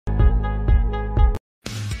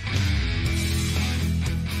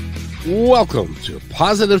Welcome to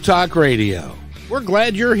Positive Talk Radio. We're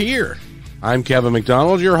glad you're here. I'm Kevin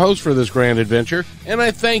McDonald, your host for this grand adventure, and I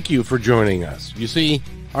thank you for joining us. You see,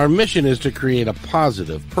 our mission is to create a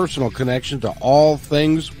positive, personal connection to all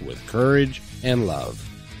things with courage and love.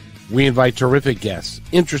 We invite terrific guests,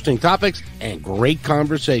 interesting topics, and great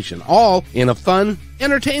conversation, all in a fun,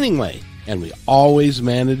 entertaining way. And we always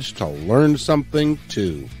manage to learn something,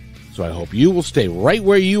 too. So I hope you will stay right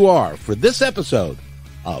where you are for this episode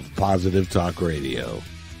of Positive Talk Radio.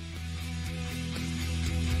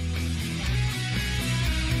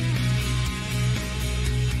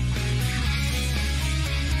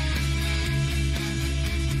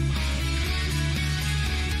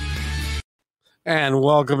 And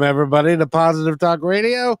welcome everybody to Positive Talk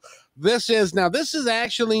Radio. This is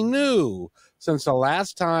actually new since the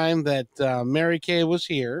last time that Mary Kay was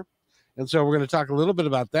here. And so we're going to talk a little bit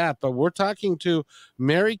about that, but we're talking to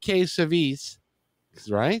Mary Kay Savice,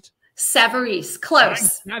 right? Savarese,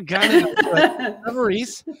 close. I got it.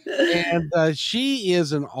 Savarese. And she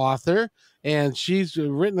is an author, and she's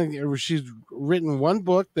written one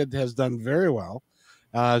book that has done very well.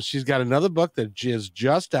 She's got another book that is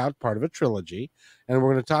just out, part of a trilogy, and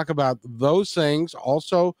we're going to talk about those things.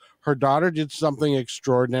 Also, her daughter did something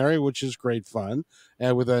extraordinary, which is great fun,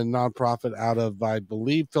 with a nonprofit out of, I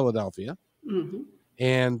believe, Philadelphia. Mm-hmm.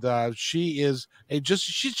 And she's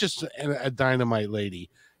just a dynamite lady,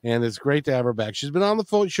 and it's great to have her back. She's been on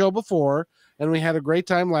the show before, and we had a great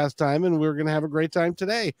time last time, and we're going to have a great time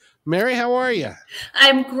today. Mary, how are you?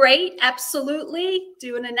 I'm great. Absolutely.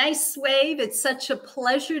 Doing a nice wave. It's such a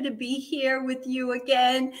pleasure to be here with you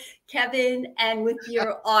again, Kevin, and with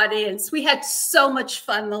your audience. We had so much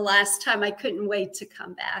fun the last time. I couldn't wait to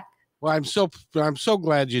come back. Well, I'm so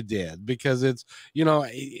glad you did, because it's,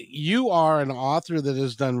 you are an author that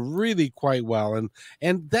has done really quite well.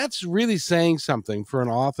 And that's really saying something for an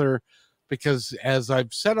author, because as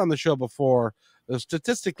I've said on the show before,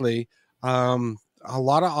 statistically, a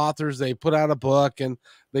lot of authors, they put out a book and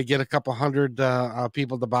they get a couple hundred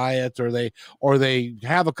people to buy it, or they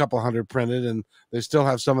have a couple hundred printed and they still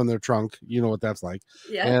have some in their trunk. You know what that's like.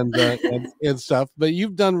 Yeah. And stuff. But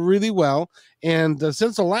you've done really well. And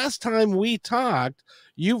since the last time we talked,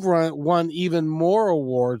 you've won even more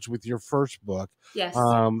awards with your first book. Yes.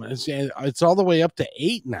 It's all the way up to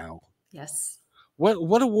 8 now. Yes.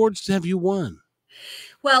 What awards have you won?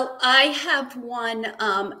 Well, I have won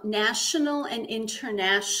national and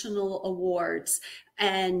international awards,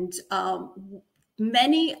 and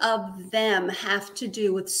many of them have to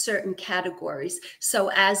do with certain categories.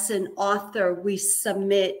 So as an author, we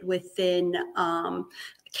submit within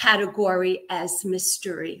category as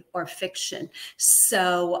mystery or fiction.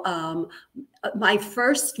 So my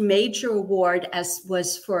first major award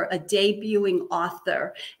was for a debuting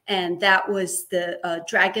author, and that was the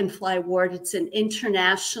Dragonfly Award. It's an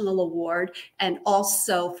international award, and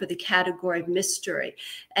also for the category of mystery.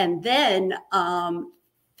 And then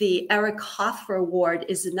the Eric Hoffer Award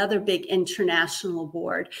is another big international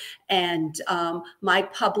award. And my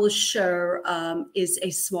publisher is a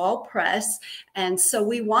small press. And so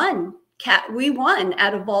we won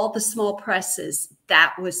out of all the small presses.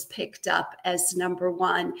 That was picked up as number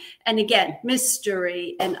one. And again,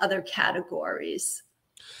 mystery and other categories.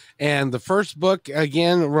 And the first book,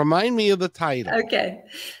 again, remind me of the title. Okay,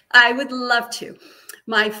 I would love to.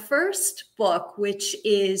 My first book, which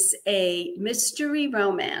is a mystery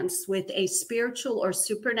romance with a spiritual or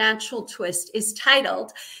supernatural twist, is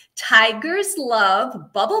titled Tigers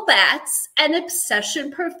Love Bubble Bats and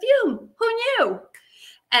Obsession Perfume. Who knew?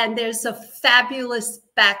 And there's a fabulous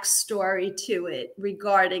backstory to it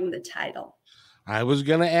regarding the title. I was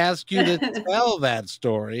going to ask you to tell that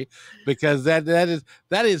story, because that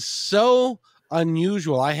is so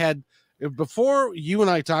unusual. Before you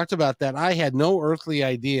and I talked about that, I had no earthly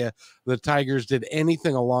idea the tigers did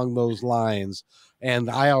anything along those lines. And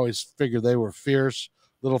I always figured they were fierce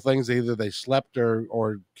little things. Either they slept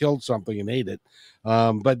or killed something and ate it.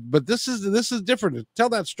 But this is different. Tell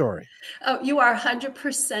that story. Oh, you are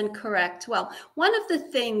 100% correct. Well, one of the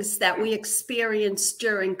things that we experienced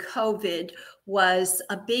during COVID was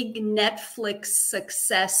a big Netflix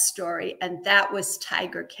success story, and that was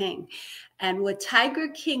Tiger King. And what Tiger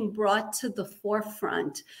King brought to the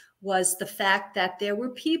forefront was the fact that there were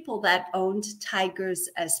people that owned tigers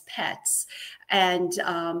as pets. And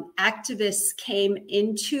activists came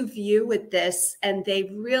into view with this, and they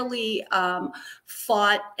really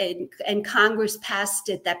fought, and Congress passed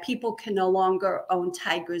it that people can no longer own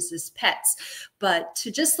tigers as pets. But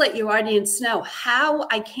to just let your audience know how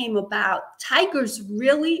I came about, tigers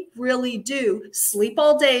really, really do sleep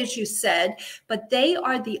all day, as you said, but they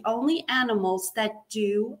are the only animals that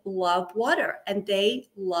do love water, and they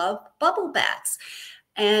love bubble baths.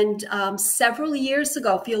 And several years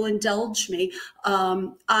ago, if you'll indulge me,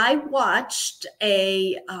 I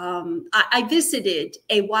visited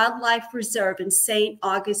a wildlife reserve in St.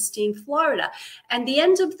 Augustine, Florida. And the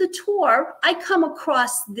end of the tour, I come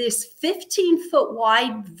across this 15-foot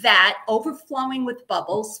wide vat overflowing with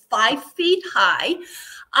bubbles, 5 feet high.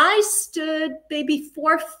 I stood maybe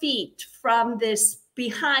 4 feet from this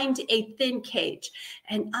behind a thin cage,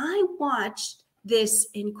 and I watched this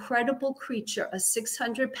incredible creature, a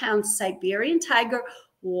 600-pound Siberian tiger,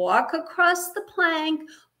 walk across the plank,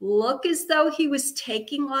 look as though he was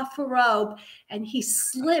taking off a robe, and he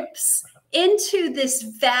slips into this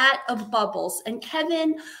vat of bubbles. And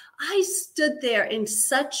Kevin, I stood there in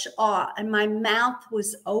such awe, and my mouth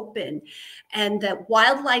was open. And the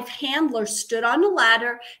wildlife handler stood on a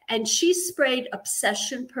ladder, and she sprayed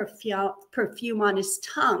Obsession perfume on his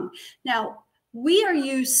tongue. Now, we are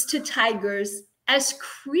used to tigers as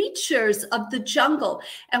creatures of the jungle.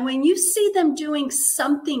 And when you see them doing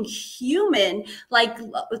something human, like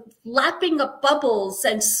lapping up bubbles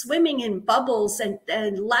and swimming in bubbles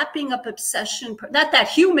and lapping up Obsession, not that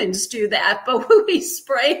humans do that, but we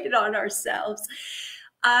spray it on ourselves.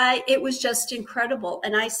 It was just incredible.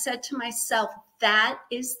 And I said to myself, that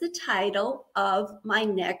is the title of my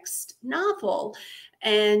next novel.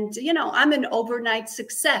 And, you know, I'm an overnight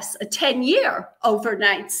success, a 10-year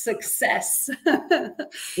overnight success.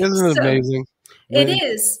 Isn't it amazing? It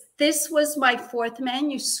is. This was my 4th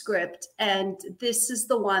manuscript, and this is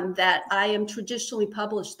the one that I am traditionally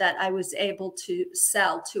published that I was able to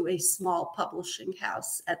sell to a small publishing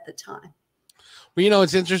house at the time. Well, you know,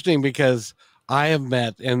 it's interesting because I have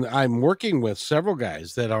met, and I'm working with several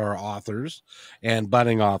guys that are authors and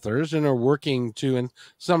budding authors and are working to, and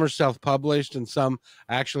some are self-published and some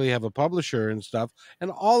actually have a publisher and stuff. And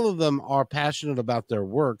all of them are passionate about their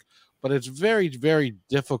work, but it's very, very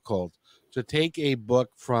difficult to take a book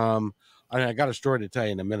from, I got a story to tell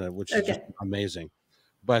you in a minute, which is just amazing,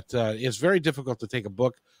 but it's very difficult to take a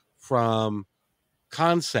book from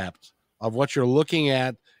concept of what you're looking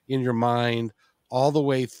at in your mind all the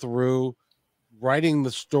way through writing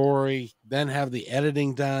the story, then have the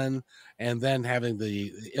editing done, and then having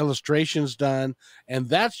the illustrations done. And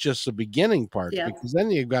that's just the beginning part, because then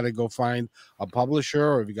you've got to go find a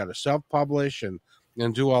publisher, or you've got to self-publish and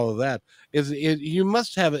do all of that. You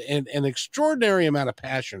must have an extraordinary amount of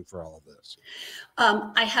passion for all of this.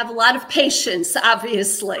 I have a lot of patience,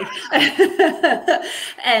 obviously,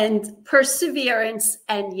 and perseverance.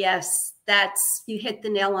 And yes, you hit the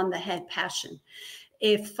nail on the head, passion.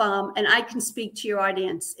 If, and I can speak to your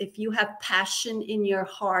audience, if you have passion in your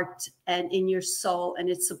heart and in your soul, and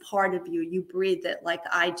it's a part of you, you breathe it like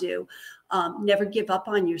I do, never give up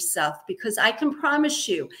on yourself, because I can promise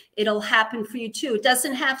you it'll happen for you too. It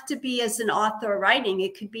doesn't have to be as an author writing.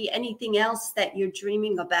 It could be anything else that you're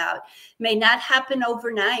dreaming about. It may not happen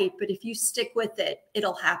overnight, but if you stick with it,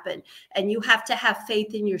 it'll happen. And you have to have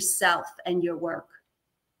faith in yourself and your work.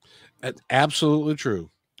 That's absolutely true.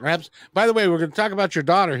 By the way, we're going to talk about your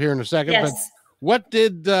daughter here in a second. Yes. But what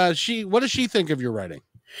does she think of your writing?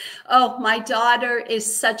 Oh, my daughter is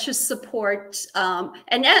such a support.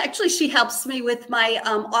 And actually, she helps me with my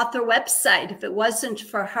author website. If it wasn't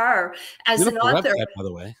for her as an author, website, by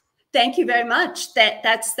the way. Thank you very much.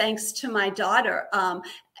 That's thanks to my daughter.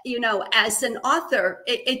 You know, as an author,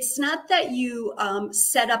 it's not that you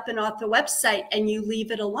set up an author website and you leave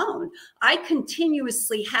it alone. I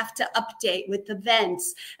continuously have to update with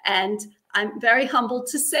events, and I'm very humbled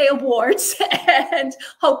to say awards and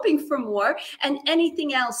hoping for more, and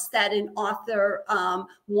anything else that an author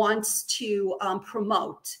wants to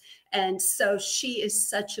promote. And so she is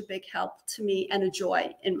such a big help to me and a joy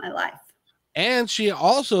in my life. And she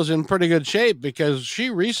also is in pretty good shape because she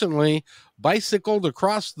recently bicycled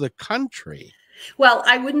across the country. Well,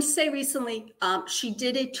 I wouldn't say recently. She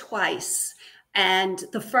did it twice. And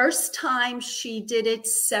the first time she did it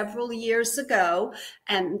several years ago.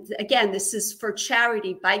 And again, this is for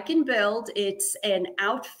charity, Bike and Build. It's an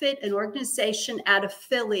outfit, an organization out of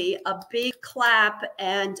Philly. A big clap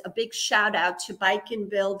and a big shout out to Bike and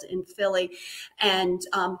Build in Philly. And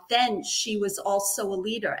then she was also a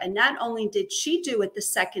leader. And not only did she do it the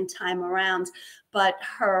second time around, but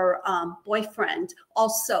her boyfriend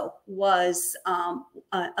also was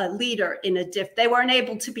a leader in they weren't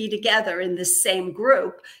able to be together in the same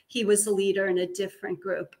group. He was a leader in a different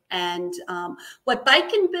group. And what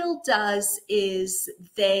Bike and Build does is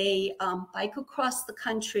they bike across the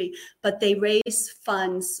country, but they raise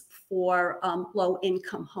funds for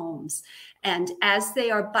low-income homes. And as they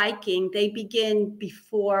are biking, they begin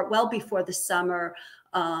well before the summer,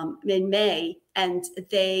 in May, and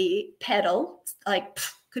they pedal like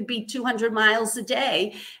could be 200 miles a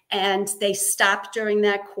day, and they stop during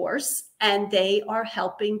that course, and they are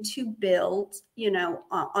helping to build,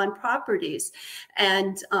 on properties.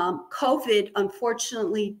 And COVID,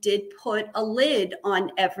 unfortunately, did put a lid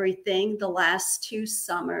on everything the last 2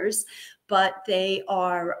 summers, but they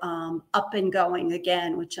are up and going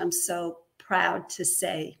again, which I'm so proud to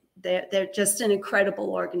say. They're just an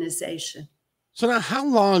incredible organization. So now, how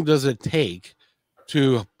long does it take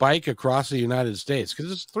to bike across the United States? Because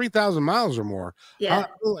it's 3,000 miles or more. Yeah.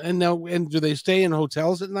 And do they stay in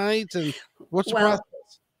hotels at night? And what's the process?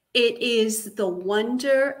 It is the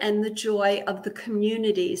wonder and the joy of the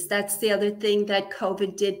communities. That's the other thing that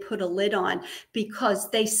COVID did put a lid on, because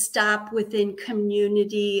they stop within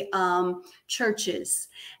community churches.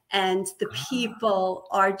 And the people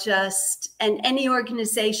are just, and any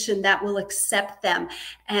organization that will accept them,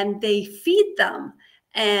 and they feed them.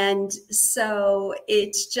 And so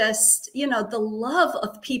it's just, the love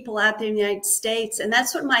of people out there in the United States. And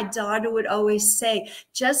that's what my daughter would always say,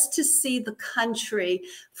 just to see the country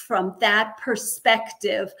from that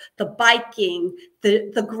perspective, the biking,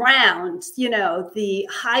 the ground, the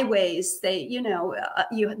highways, you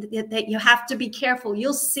have to be careful.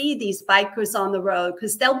 You'll see these bikers on the road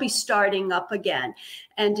because they'll be starting up again.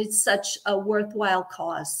 And it's such a worthwhile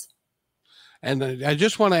cause. And I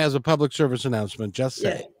just want to, as a public service announcement, just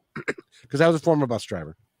say, because I was a former bus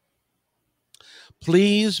driver,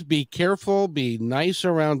 please be careful, be nice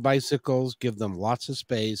around bicycles, give them lots of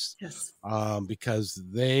space, because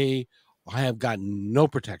they have gotten no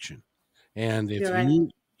protection. And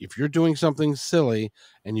if you're doing something silly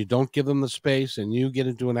and you don't give them the space and you get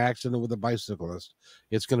into an accident with a bicyclist,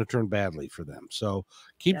 it's going to turn badly for them. So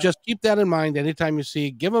just keep that in mind. Anytime you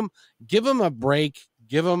see, give them a break,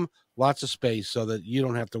 give them lots of space so that you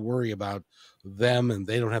don't have to worry about them and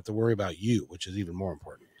they don't have to worry about you, which is even more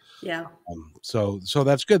important. Yeah. So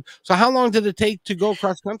that's good. So how long did it take to go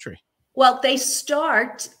cross country? Well, they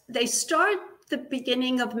start the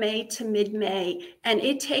beginning of May to mid-May, and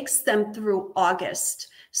it takes them through August.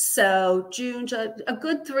 So June, a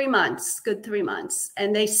good 3 months,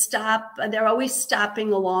 And they're always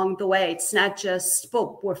stopping along the way. It's not just,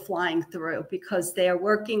 we're flying through, because they are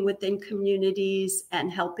working within communities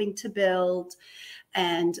and helping to build,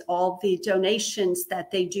 and all the donations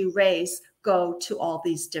that they do raise go to all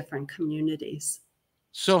these different communities.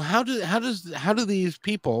 So how do these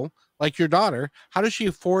people, like your daughter, how does she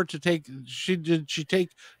afford to take, I'm going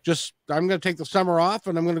to take the summer off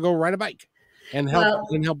and I'm going to go ride a bike and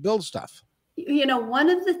help build stuff? One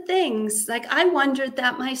of the things, like, I wondered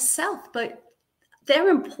that myself, but their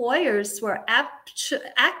employers were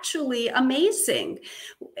actually amazing.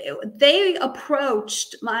 They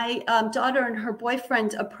approached, my daughter and her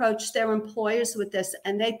boyfriend approached their employers with this,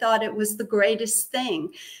 and they thought it was the greatest thing,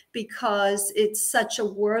 because it's such a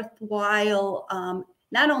worthwhile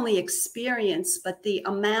not only experience, but the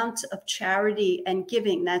amount of charity and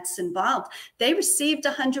giving that's involved. They received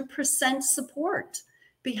 100% support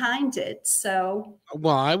behind it. So,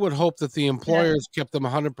 well, I would hope that the employers kept them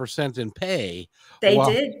 100% in pay. They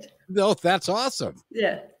did. No, that's awesome.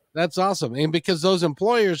 Yeah, that's awesome. And because those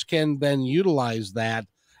employers can then utilize that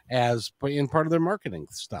as in part of their marketing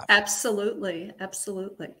stuff. Absolutely.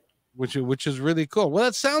 Which is really cool. Well,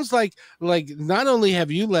 it sounds like not only have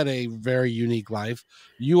you led a very unique life,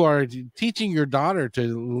 you are teaching your daughter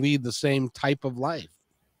to lead the same type of life.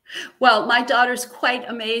 Well, my daughter's quite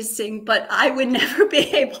amazing, but I would never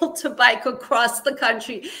be able to bike across the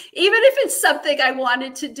country, even if it's something I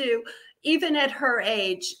wanted to do, even at her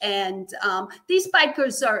age. And these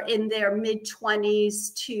bikers are in their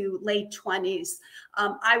mid-20s to late 20s.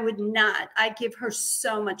 I would not. I give her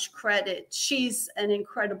so much credit. She's an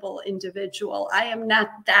incredible individual. I am not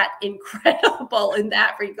that incredible in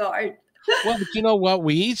that regard. Well, but you know what?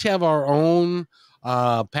 We each have our own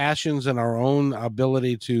passions and our own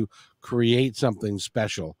ability to create something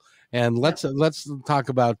special. And let's talk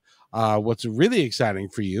about what's really exciting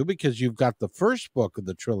for you, because you've got the first book of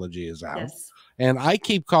the trilogy is out. Yes. And I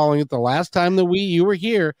keep calling it, the last time that you were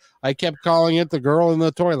here, I kept calling it The Girl in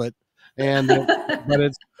the Toilet. And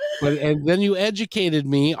and then you educated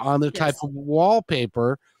me on the type of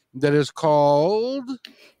wallpaper that is called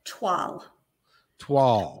toile.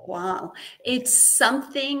 Toile. Wow. It's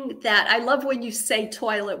something that I love when you say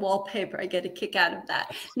toilet wallpaper. I get a kick out of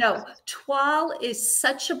that. No, toile is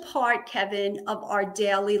such a part, Kevin, of our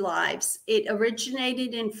daily lives. It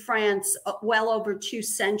originated in France well over 2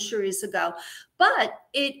 centuries ago, but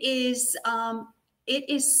it is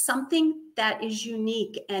something that is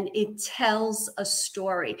unique and it tells a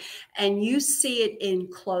story. And you see it in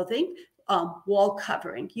clothing, wall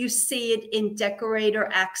covering. You see it in decorator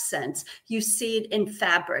accents. You see it in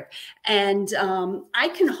fabric. And I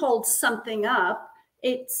can hold something up.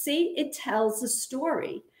 It tells a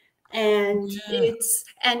story, and Yeah.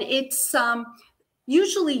 it's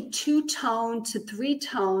usually 2-tone to 3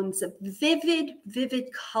 tones of vivid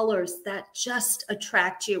colors that just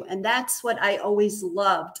attract you. And that's what I always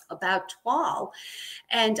loved about toile.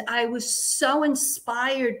 And I was so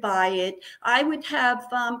inspired by it. I would have,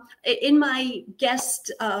 in my guest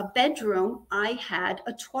bedroom, I had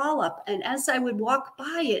a toile up. And as I would walk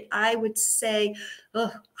by it, I would say,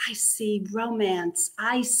 oh, I see romance.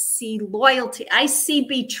 I see loyalty. I see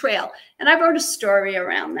betrayal. And I wrote a story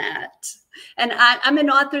around that. And I'm an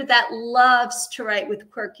author that loves to write with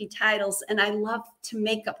quirky titles, and I love to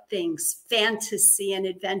make up things, fantasy and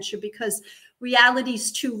adventure, because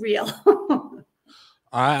reality's too real.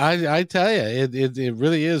 I tell you, it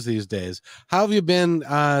really is these days. How have you been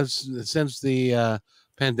since the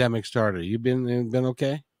pandemic started? You been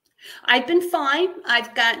okay? I've been fine.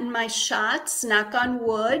 I've gotten my shots, knock on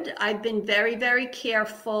wood. I've been very, very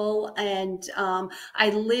careful. And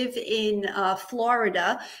I live in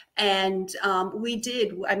Florida. And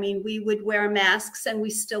we would wear masks, and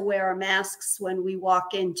we still wear our masks when we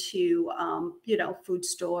walk into, food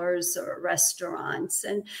stores or restaurants.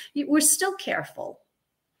 And we're still careful.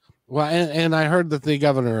 Well, and I heard that the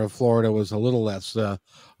governor of Florida was a little less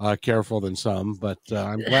careful than some, but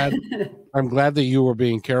I'm glad that you were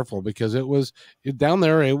being careful, because down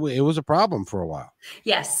there. It was a problem for a while.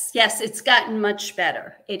 Yes, it's gotten much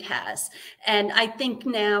better. It has. And I think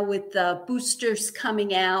now with the boosters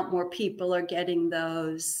coming out, more people are getting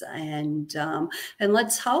those. And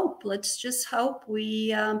let's just hope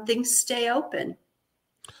things stay open.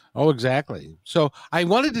 Oh, exactly. So I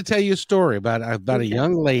wanted to tell you a story about a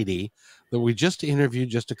young lady that we just interviewed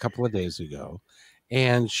just a couple of days ago,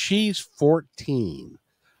 and she's 14,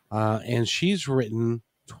 and she's written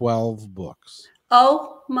 12 books.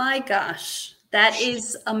 Oh my gosh. That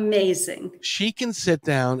is amazing. She can sit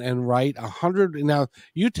down and write 100. Now,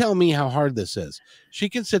 you tell me how hard this is. She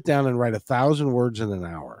can sit down and write 1,000 words in an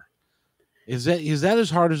hour. Is that as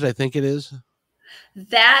hard as I think it is?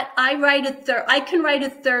 That I can write a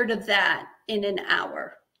third of that in an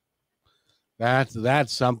hour.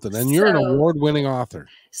 That's something. And you're an award-winning author.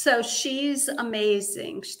 So she's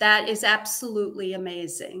amazing. That is absolutely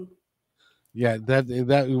amazing. Yeah,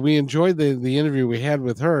 that we enjoyed the interview we had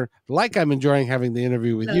with her, like I'm enjoying having the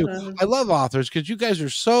interview with you. I love authors because you guys are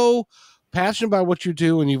so passionate about what you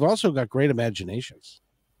do, and you've also got great imaginations.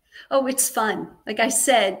 Oh, it's fun. Like I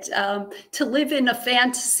said, to live in a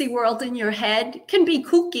fantasy world in your head can be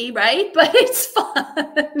kooky, right? But it's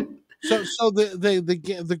fun. So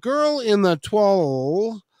the girl in the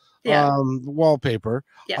toile wallpaper.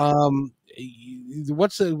 Yeah.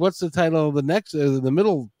 What's the title of the next the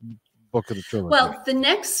middle book of the trilogy? Well, the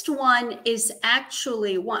next one is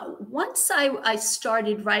actually once I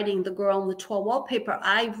started writing The Girl in the Toile Wallpaper,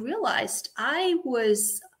 I realized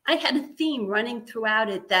I had a theme running throughout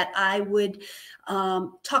it that I would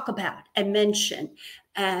talk about and mention.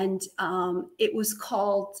 And it was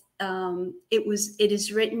called, it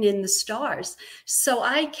is written in the stars. So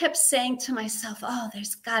I kept saying to myself, oh,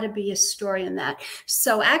 there's got to be a story in that.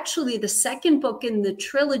 So actually the second book in the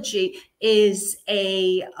trilogy is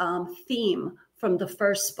a theme from the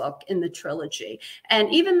first book in the trilogy.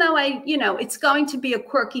 And even though it's going to be a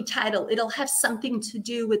quirky title, it'll have something to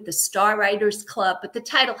do with the Star Writers Club, but the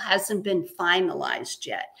title hasn't been finalized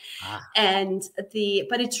yet.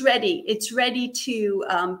 But it's ready. It's ready to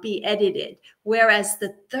be edited. Whereas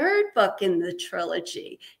the third book in the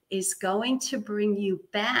trilogy is going to bring you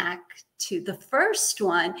back to the first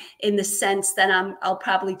one, in the sense that I'll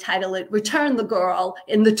probably title it Return the Girl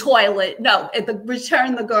in the Toilet. No,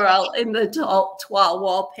 Return the Girl in the Toile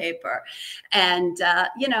Wallpaper. And,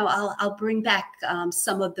 I'll bring back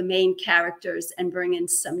some of the main characters and bring in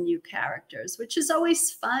some new characters, which is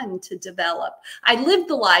always fun to develop. I live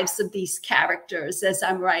the lives of these characters as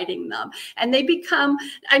I'm writing them. And they become,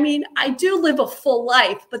 I do live a full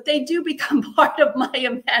life, but they do become part of my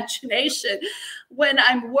imagination. imagination. When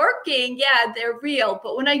I'm working, yeah, they're real.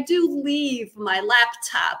 But when I do leave my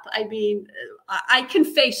laptop, I mean, I can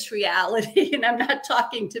face reality, and I'm not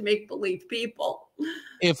talking to make believe people.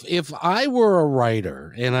 If I were a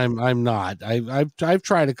writer, and I'm not, I've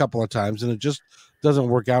tried a couple of times and it just doesn't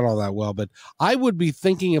work out all that well, but I would be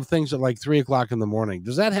thinking of things at like 3 o'clock in the morning.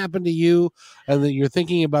 Does that happen to you? And then you're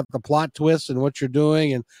thinking about the plot twists and what you're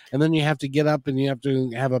doing, and then you have to get up and you have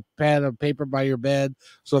to have a pad of paper by your bed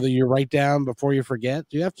so that you write down before you forget.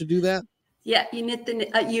 Do you have to do that? Yeah,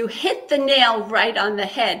 you hit the nail right on the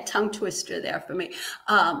head. Tongue twister there for me.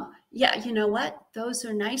 Yeah, you know what? Those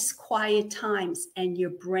are nice, quiet times, and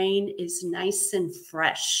your brain is nice and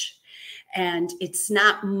fresh. And it's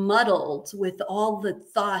not muddled with all the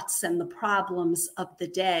thoughts and the problems of the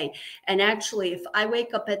day. And actually, if I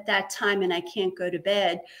wake up at that time and I can't go to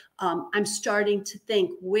bed, I'm starting to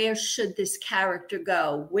think, where should this character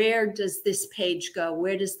go? Where does this page go?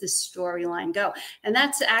 Where does this storyline go? And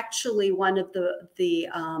that's actually one of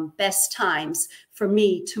the best times for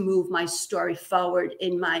me to move my story forward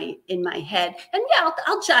in my head. And yeah,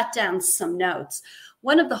 I'll jot down some notes.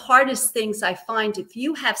 One of the hardest things I find, if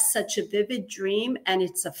you have such a vivid dream and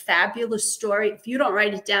it's a fabulous story, if you don't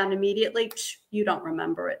write it down immediately, you don't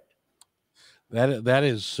remember it. That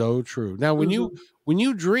is so true. Now, when Mm-hmm.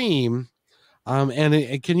 you dream,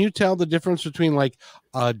 can you tell the difference between like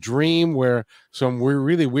a dream where some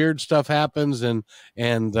really weird stuff happens or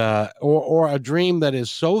a dream that is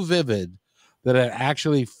so vivid that it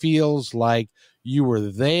actually feels like you were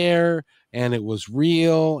there and it was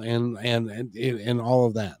real and all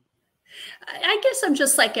of that? I guess I'm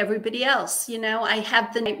just like everybody else. I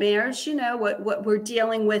have the nightmares. What we're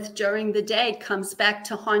dealing with during the day comes back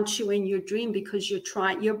to haunt you in your dream because your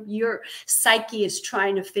psyche is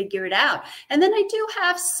trying to figure it out. And then I do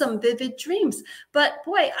have some vivid dreams, but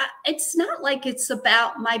boy, it's not like it's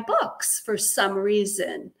about my books for some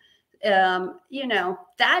reason. That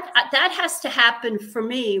has to happen for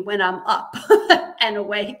me when I'm up and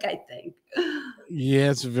awake, I think.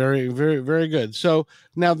 Yes, very, very, very good. So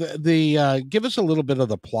now the give us a little bit of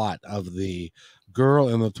the plot of the girl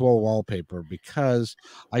in the 12 wallpaper, because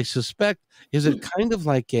I suspect, is it kind of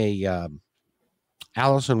like a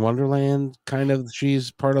Alice in Wonderland kind of,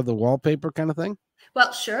 she's part of the wallpaper kind of thing?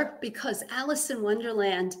 Well, sure, because Alice in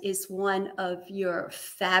Wonderland is one of your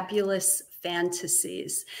fabulous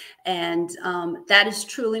fantasies. And that is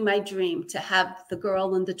truly my dream, to have the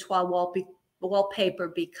girl in the 12 wallpaper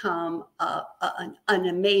become an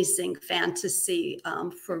amazing fantasy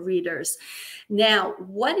for readers. Now,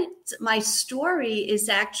 my story is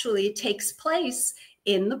actually, it takes place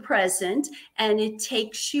in the present, and it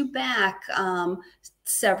takes you back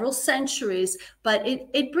several centuries, but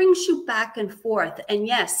it brings you back and forth. And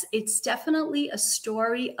yes, it's definitely a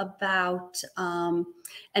story about an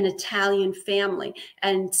Italian family.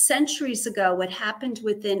 And centuries ago, what happened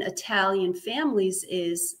within Italian families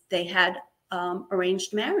is they had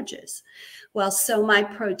arranged marriages. Well, so my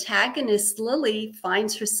protagonist, Lily,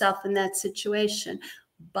 finds herself in that situation,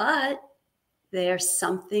 but there's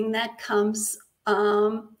something that comes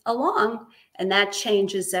along, and that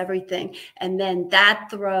changes everything. And then that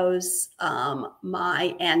throws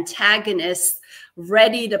my antagonist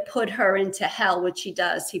ready to put her into hell, which he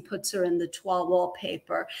does. He puts her in the 12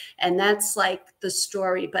 wallpaper, and that's like the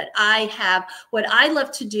story. But what I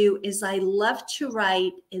love to do is I love to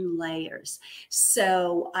write in layers.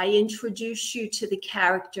 So I introduce you to the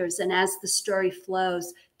characters, and as the story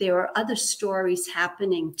flows, there are other stories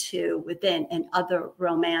happening too within, and other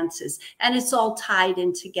romances, and it's all tied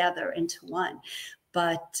in together into one.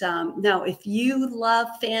 But no, if you love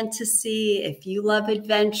fantasy, if you love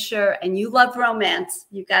adventure, and you love romance,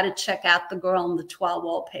 you got to check out The Girl in the 12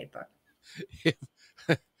 Wallpaper.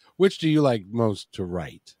 Which do you like most to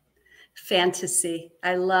write? Fantasy.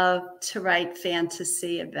 I love to write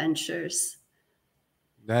fantasy adventures.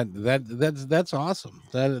 That's awesome.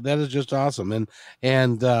 That is just awesome.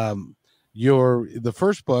 And the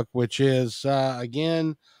first book, which is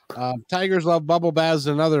again, Tigers Love Bubble Baths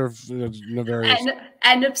and other various,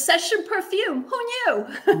 and Obsession Perfume. Who knew?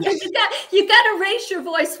 Yes. you got to raise your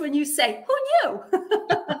voice when you say, "Who knew?"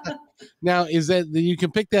 Now, is that you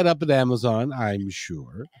can pick that up at Amazon? I'm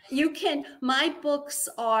sure you can. My books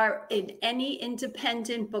are in any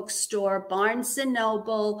independent bookstore, Barnes and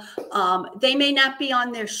Noble. They may not be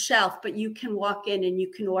on their shelf, but you can walk in and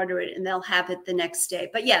you can order it, and they'll have it the next day.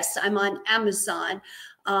 But yes, I'm on Amazon.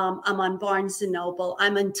 I'm on Barnes and Noble.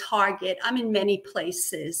 I'm in Target. I'm in many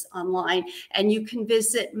places online. And you can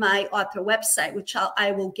visit my author website, which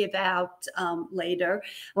I will give out later.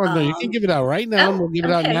 Or no, you can give it out right now, and we'll give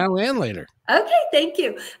it out now and later. Okay, thank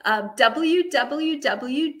you. www.Mary,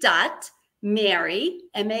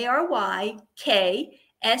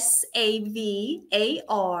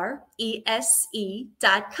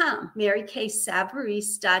 MaryKSavares.com,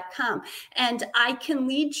 MaryKSavares.com. And I can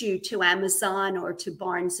lead you to Amazon or to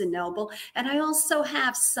Barnes and Noble. And I also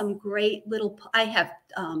have some great I have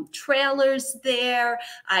trailers there.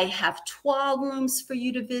 I have toile rooms for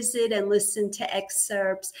you to visit and listen to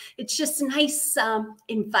excerpts. It's just nice,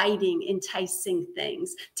 inviting, enticing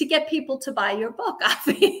things to get people to buy your book,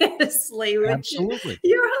 obviously. Absolutely.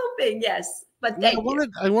 You're hoping, yes. But I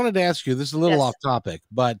wanted to ask you, this is a little off topic,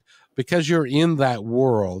 but because you're in that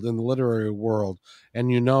world, in the literary world,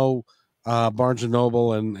 and you know Barnes and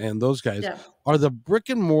Noble and those guys, are the brick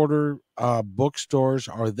and mortar bookstores,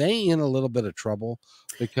 are they in a little bit of trouble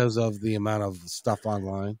because of the amount of stuff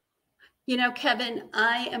online? You know, Kevin,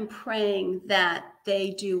 I am praying that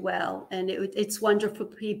they do well, and it's wonderful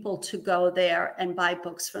for people to go there and buy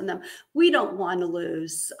books from them. We don't want to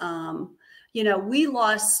lose. You know, we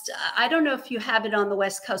lost, I don't know if you have it on the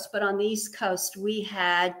West Coast, but on the East Coast, we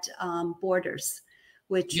had Borders,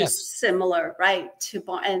 which is similar, right, to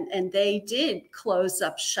and they did close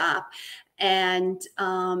up shop. And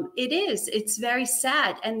it's very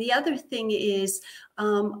sad. And the other thing is,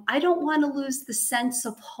 I don't want to lose the sense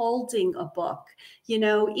of holding a book. You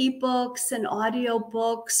know, ebooks and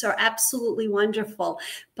audiobooks are absolutely wonderful,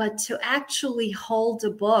 but to actually hold a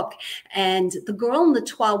book, and The Girl in the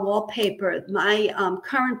Toile Wallpaper, my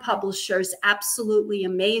current publisher, is absolutely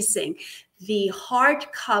amazing. The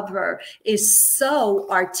hardcover is so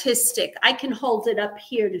artistic. I can hold it up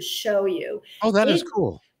here to show you. Oh, that is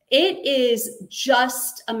cool. It is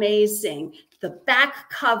just amazing. The back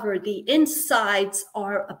cover, the insides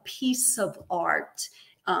are a piece of art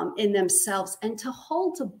in themselves. And to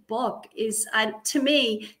hold a book is, to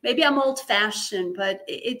me, maybe I'm old fashioned, but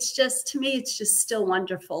it's just, to me, it's just still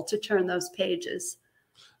wonderful to turn those pages.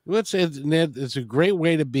 Well, it's a great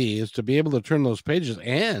way to be able to turn those pages,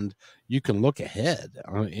 and you can look ahead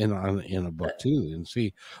in a book too and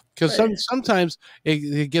see, because sometimes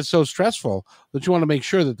it gets so stressful that you want to make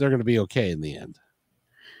sure that they're going to be okay in the end.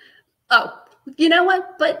 Oh, you know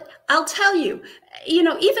what? But I'll tell you, you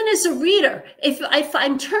know, even as a reader, if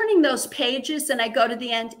I'm turning those pages and I go to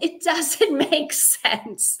the end, it doesn't make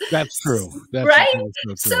sense. That's true. Right?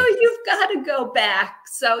 So you've got to go back.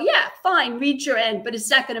 So yeah, fine, read your end, but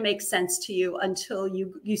it's not going to make sense to you until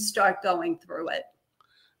you start going through it.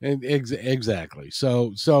 Exactly.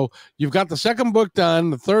 So you've got the second book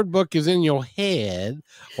done. The third book is in your head,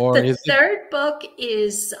 or the third book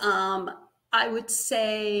is I would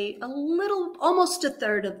say almost a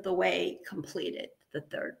third of the way completed, the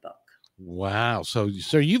third book. Wow. So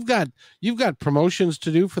you've got promotions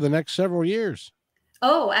to do for the next several years.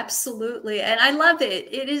 Oh, absolutely. And I love it.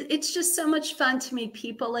 It's just so much fun to meet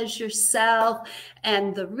people as yourself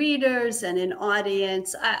and the readers and an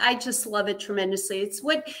audience. I just love it tremendously. It's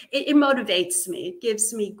it motivates me. It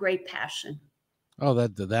gives me great passion. Oh,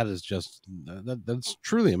 that is just, that's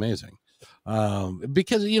truly amazing.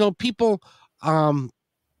 Because, you know, people,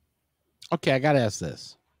 okay, I got to ask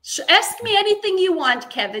this. Ask me anything you want,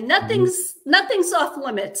 Kevin. Nothing's off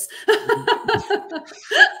limits.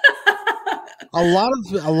 A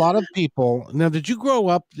lot of people. Now, did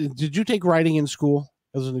you take writing in school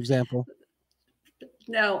as an example?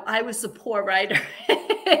 No, I was a poor writer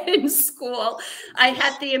in school. I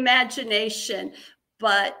had the imagination,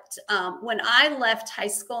 but when I left high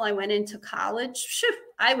school, I went into college.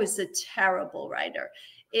 I was a terrible writer.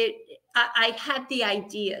 I had the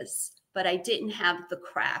ideas, but I didn't have the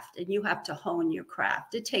craft, and you have to hone your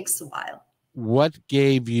craft. It takes a while. What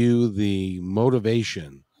gave you the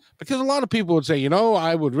motivation? Because a lot of people would say, you know,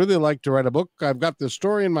 I would really like to write a book. I've got this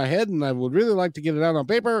story in my head, and I would really like to get it out on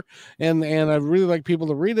paper, and I'd really like people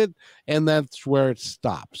to read it, and that's where it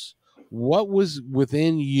stops. What was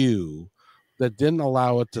within you that didn't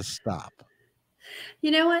allow it to stop?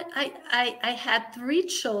 You know what? I had 3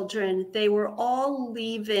 children. They were all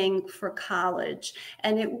leaving for college,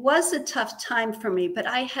 and it was a tough time for me, but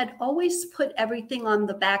I had always put everything on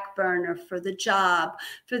the back burner for the job,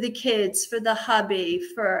 for the kids, for the hubby,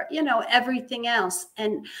 for, you know, everything else.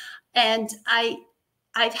 And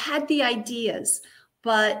I've had the ideas,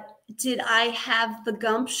 but did I have the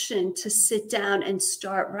gumption to sit down and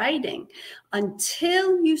start writing?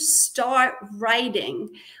 Until you start writing,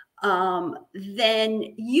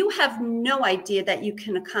 then you have no idea that you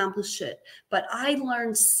can accomplish it. But I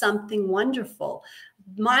learned something wonderful.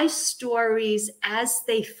 my stories, as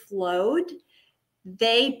they flowed,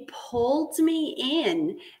 they pulled me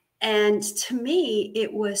in. And to me,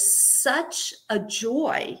 it was such a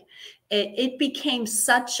joy. It became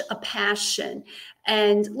such a passion.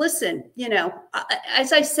 And listen,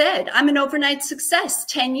 as I said, I'm an overnight success,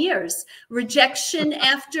 10 years, rejection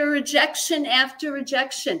after rejection after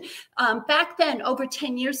rejection. Back then, over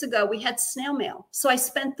 10 years ago, we had snail mail. So I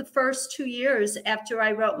spent the first 2 years after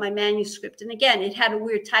I wrote my manuscript. And again, it had a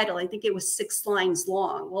weird title. I think it was 6 lines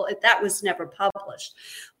long. Well, that was never published.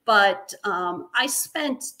 But I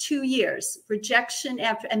spent 2 years, rejection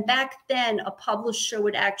after, and back then a publisher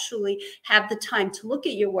would actually have the time to look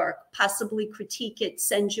at your work, possibly critique it,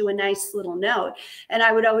 send you a nice little note. And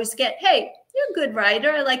I would always get, hey, you're a good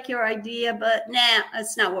writer. I like your idea, but nah,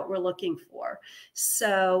 that's not what we're looking for.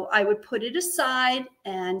 So I would put it aside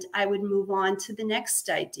and I would move on to the next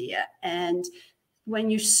idea. And when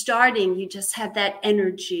you're starting, you just have that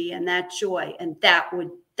energy and that joy. And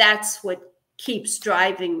that's what keeps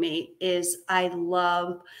driving me. Is I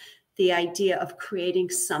love the idea of creating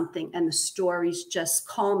something, and the stories just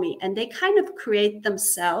call me, and they kind of create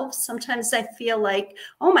themselves. Sometimes I feel like,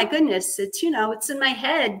 oh my goodness, it's it's in my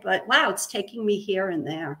head, but wow, it's taking me here and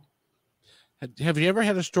there. Have you ever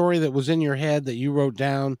had a story that was in your head that you wrote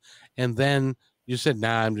down and then you said,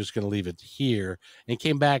 nah, I'm just going to leave it here, and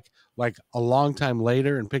came back like a long time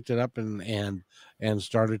later and picked it up and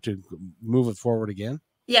started to move it forward again?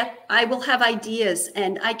 Yeah, I will have ideas,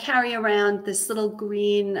 and I carry around this little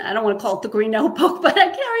green, I don't want to call it the green notebook, but I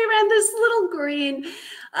carry around this little green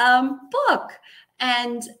book.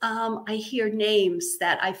 And I hear names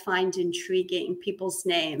that I find intriguing, people's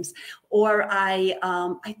names, or I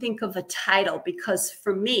think of a title, because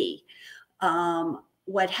for me,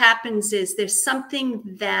 what happens is there's something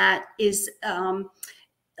that is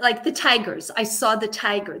like the tigers. I saw the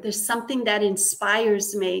tiger. There's something that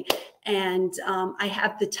inspires me, and I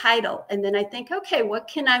have the title. And then I think, okay, what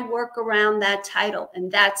can I work around that title?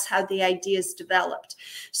 And that's how the ideas developed.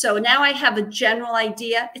 So now I have a general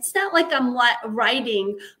idea. It's not like I'm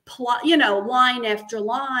writing line after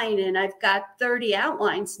line and I've got 30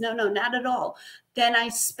 outlines. No, not at all. Then I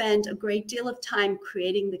spend a great deal of time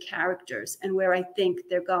creating the characters and where I think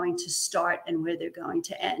they're going to start and where they're going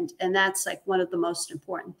to end. And that's like one of the most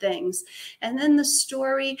important things. And then the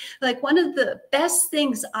story, like one of the best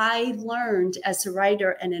things I learned as a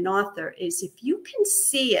writer and an author is if you can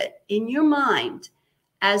see it in your mind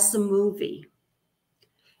as a movie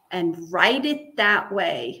and write it that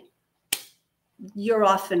way, you're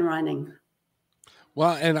off and running.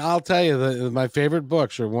 Well, and I'll tell you, my favorite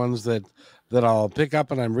books are ones that I'll pick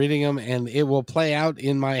up and I'm reading them and it will play out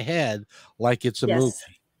in my head like it's a movie.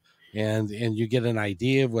 And you get an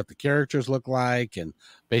idea of what the characters look like, and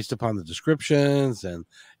based upon the descriptions and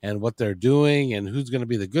what they're doing, and who's going to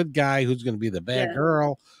be the good guy, who's going to be the bad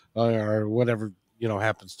girl, or whatever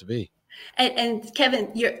happens to be. And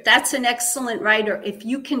Kevin, that's an excellent writer if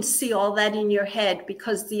you can see all that in your head,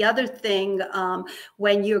 because the other thing,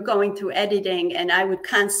 when you're going through editing, and I would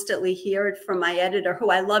constantly hear it from my editor, who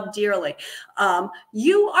I love dearly,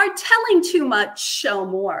 you are telling too much, show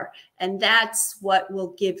more. And that's what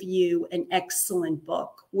will give you an excellent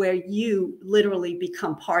book, where you literally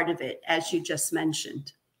become part of it, as you just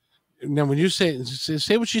mentioned. Now, when you say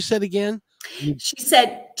what she said again? She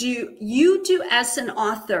said, do as an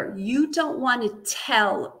author, you don't want to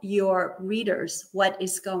tell your readers what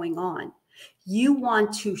is going on. You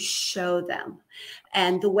want to show them.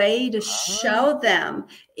 And the way to show them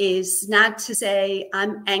is not to say,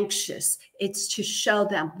 I'm anxious. It's to show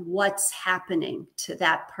them what's happening to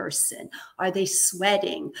that person. Are they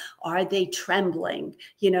sweating? Are they trembling?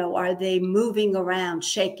 Are they moving around,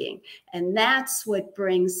 shaking? And that's what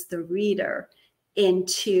brings the reader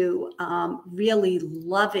into really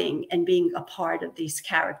loving and being a part of these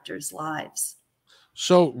characters' lives.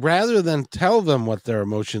 So rather than tell them what their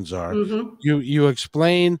emotions are, you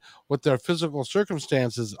explain what their physical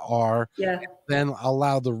circumstances are, and then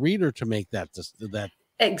allow the reader to make that.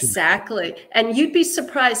 Exactly. And you'd be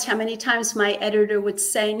surprised how many times my editor would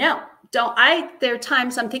say, no, don't. There are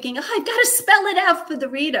times I'm thinking, I've got to spell it out for the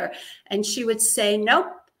reader. And she would say, nope,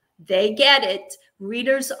 they get it.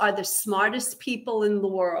 Readers are the smartest people in the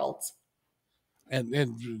world. And it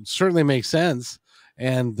certainly makes sense.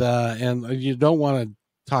 And you don't want to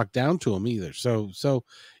talk down to them either. So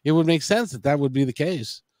it would make sense that would be the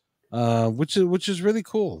case, which is really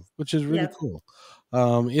cool. Cool.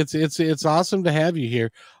 It's awesome to have you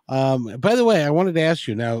here. By the way, I wanted to ask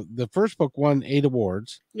you, now the first book won 8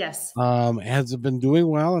 awards. Yes. Has it been doing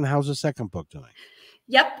well, and how's the second book doing?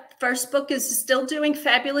 Yep. First book is still doing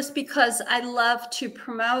fabulous because I love to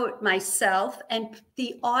promote myself, and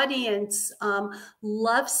the audience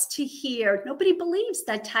loves to hear. Nobody believes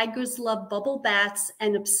that tigers love bubble baths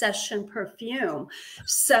and Obsession perfume.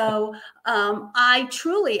 So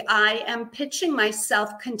I am pitching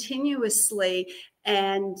myself continuously,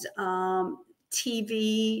 and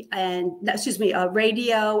TV and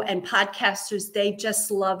radio and podcasters, they just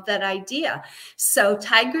love that idea. So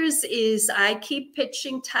I keep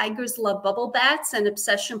pitching Tigers Love Bubble Baths and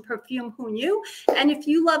Obsession Perfume. Who knew? And if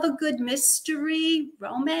you love a good mystery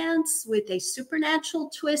romance with a supernatural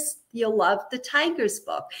twist, you'll love the Tigers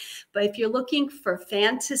book. But if you're looking for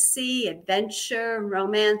fantasy, adventure,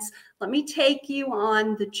 romance, let me take you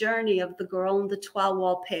on the journey of the girl in the toile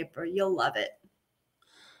wallpaper. You'll love it.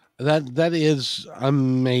 That is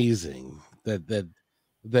amazing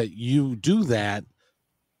that you do that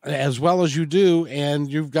as well as you do, and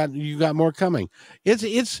you've got more coming.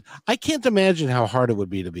 It's I can't imagine how hard it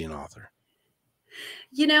would be to be an author.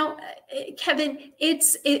 You know, Kevin,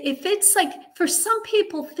 if it's like, for some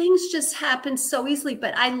people, things just happen so easily,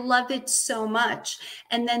 but I love it so much.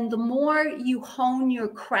 And then the more you hone your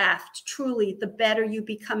craft, truly, the better you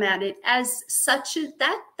become at it. As such,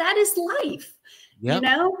 that is life. Yep. You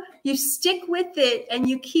know, you stick with it and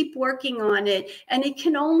you keep working on it, and it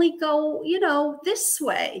can only go, this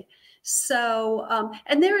way. So,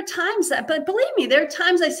 and there are times but believe me, there are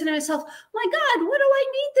times I say to myself, my God, what do I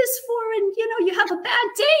need this for? And, you have a bad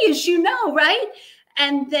day, as you know, right?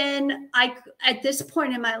 And then at this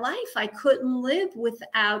point in my life, I couldn't live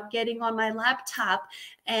without getting on my laptop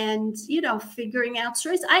and, figuring out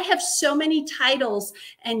stories. I have so many titles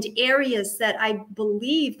and areas that I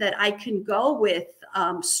believe that I can go with,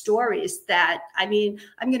 stories that, I'm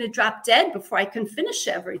going to drop dead before I can finish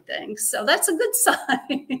everything. So that's a good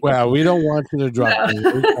sign. Well, we don't want you to drop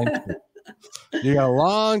dead. You got a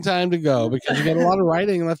long time to go because you got a lot of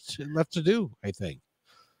writing left to do, I think.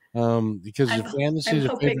 Because your fantasy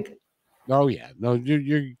is favorite. Oh yeah, no,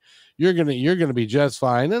 you're gonna be just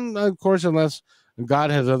fine. And of course, unless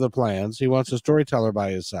God has other plans, He wants a storyteller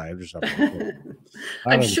by His side or something.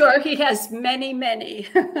 I'm sure He has many.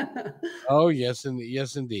 Oh yes, and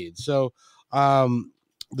yes indeed. So,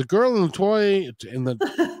 the girl in the toilet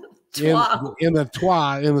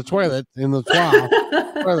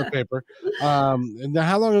toilet paper. And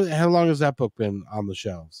how long has that book been on the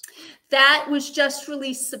shelves? That was just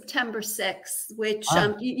released September 6th, which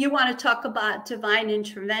you want to talk about divine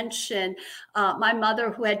intervention. My mother,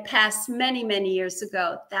 who had passed many, many years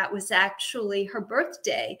ago, that was actually her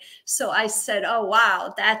birthday. So I said, oh,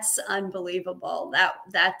 wow, that's unbelievable.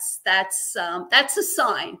 That's a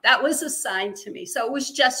sign. That was a sign to me. So it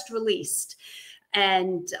was just released.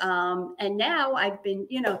 And now I've been,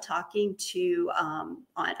 talking to,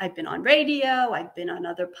 I've been on radio, I've been on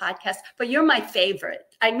other podcasts, but you're my favorite.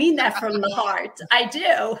 I mean that from the heart. I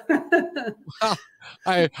do.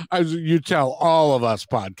 Well, you tell all of us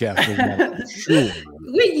podcasters. Sure.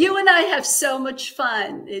 You and I have so much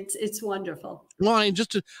fun. It's wonderful. Well, I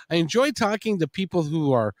enjoy talking to people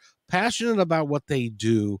who are passionate about what they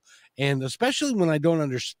do, and especially when I don't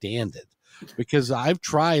understand it. Because I've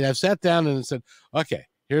sat down and said, okay,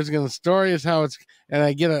 here's the story is how it's, and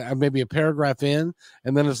I get maybe a paragraph in,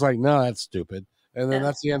 and then it's like, no, that's stupid. And then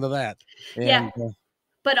that's the end of that. And,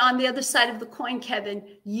 but on the other side of the coin, Kevin,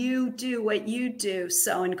 you do what you do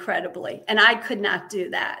so incredibly. And I could not do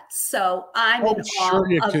that. So I'm in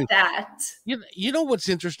awe of that. You know what's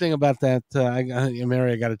interesting about that,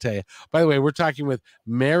 Mary, I got to tell you. By the way, we're talking with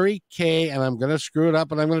Mary Kay, and I'm going to screw it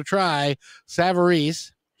up, and I'm going to try,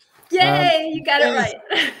 Savarese. Yay, you got it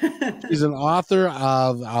right. She's an author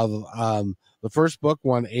of the first book,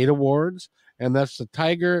 won 8 awards, and that's The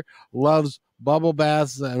Tiger Loves Bubble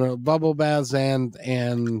Baths and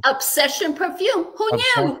Obsession Perfume. Who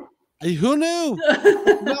knew? Who knew?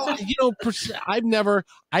 Well, I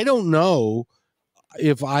don't know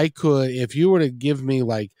if you were to give me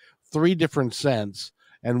like 3 different scents,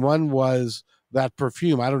 and one was that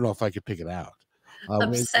perfume, I don't know if I could pick it out.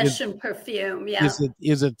 Obsession Perfume, yeah.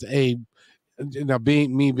 Is it a,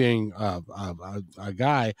 being a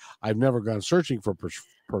guy, I've never gone searching for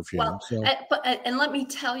perfume. Well, so. And let me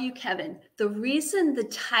tell you, Kevin, the reason the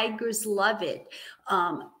tigers love it,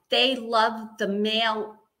 they love the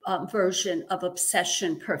male version of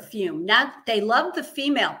Obsession Perfume. They love the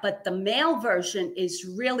female, but the male version is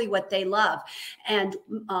really what they love. And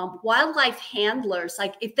wildlife handlers,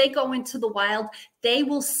 like if they go into the wild, they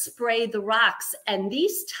will spray the rocks, and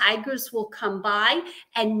these tigers will come by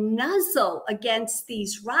and nuzzle against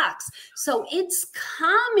these rocks. So it's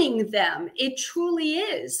calming them. It truly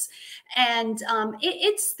is. And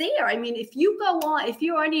it's there. I mean, if you go on, if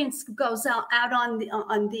your audience goes out on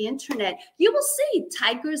the internet, you will see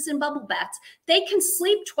tigers in bubble baths. They can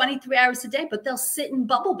sleep 23 hours a day, but they'll sit in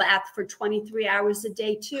bubble bath for 23 hours a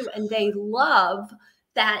day too. And they love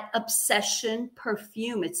that obsession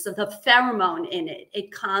perfume. It's the pheromone in it.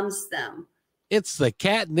 It calms them. It's the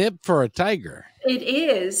catnip for a tiger. It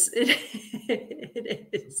is. It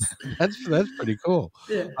is. That's pretty cool.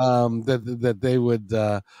 Yeah. That they would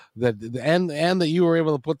and that you were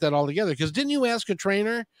able to put that all together. Because didn't you ask a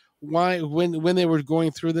trainer why when they were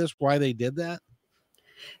going through this why they did that?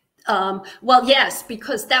 Well, yes,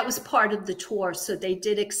 because that was part of the tour. So they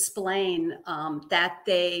did explain that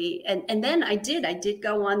they, and then I did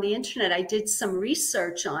go on the internet. I did some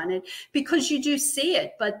research on it because you do see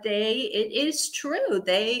it, but it is true.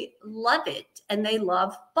 They love it and they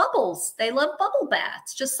love bubbles. They love bubble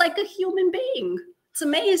baths, just like a human being. It's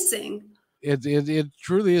amazing. It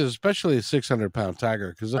truly is, especially a 600-pound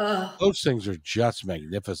tiger, because those things are just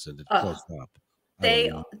magnificent at close up.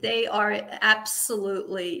 They are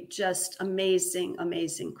absolutely just amazing,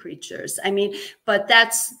 amazing creatures. I mean, but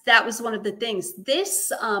that was one of the things.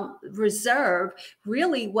 This reserve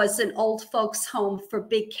really was an old folks' home for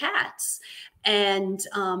big cats. And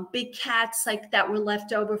big cats like that were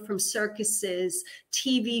left over from circuses,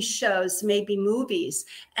 TV shows, maybe movies.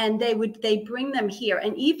 And they bring them here.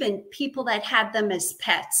 And even people that had them as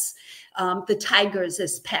pets, the tigers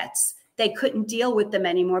as pets, they couldn't deal with them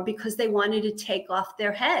anymore because they wanted to take off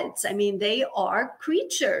their heads. I mean, they are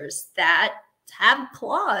creatures that have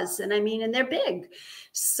claws, and they're big.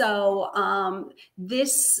 So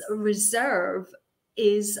this reserve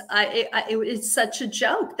is it's such a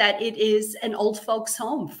joke that it is an old folks'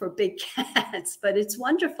 home for big cats, but it's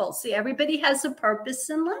wonderful. See, everybody has a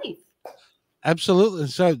purpose in life. Absolutely.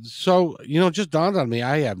 So just dawned on me,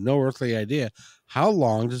 I have no earthly idea. How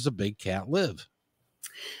long does a big cat live?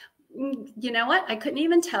 You know what? I couldn't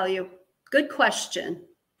even tell you. Good question.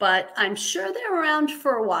 But I'm sure they're around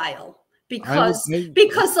for a while because a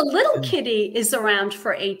little kitty is around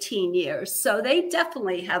for 18 years. So they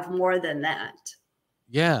definitely have more than that.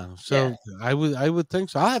 Yeah. So yeah. I would think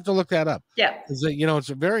so. I'll have to look that up. Yeah. It's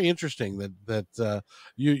very interesting that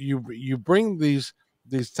you bring these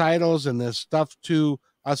titles and this stuff to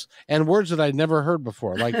us, and words that I'd never heard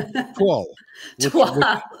before, like twirl.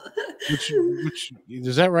 Which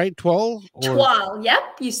is that right? Twirl? Twirl. Yep.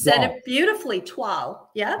 You said it beautifully.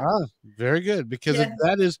 Twirl. Yep. Very good. Because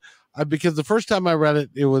that is because the first time I read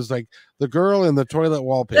it, it was like the girl in the toilet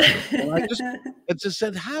wallpaper. And it just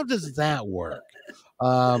said, how does that work?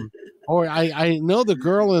 Or I know the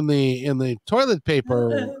girl in the toilet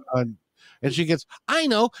paper, and she gets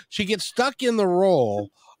stuck in the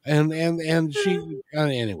roll. And she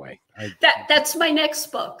anyway. That's my next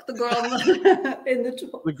book. The girl in the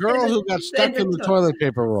toilet. The girl who got stuck in the toilet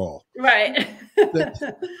paper roll. Right.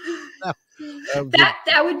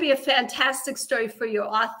 That would be a fantastic story for your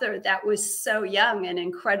author. That was so young and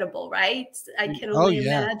incredible, right? I can only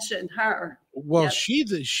imagine her. Well,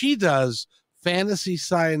 she does fantasy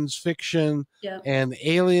science fiction and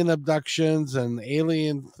alien abductions and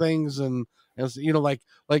alien things and like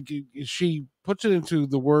she puts it into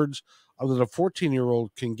the words that a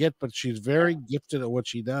 14-year-old can get, but she's very gifted at what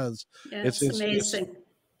she does. Yeah, it's amazing.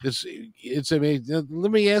 It's amazing.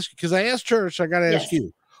 Let me ask you, because I asked her, so I got to ask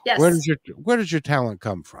you. Yes. Where does your talent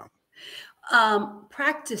come from?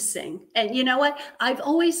 Practicing. And you know what? I've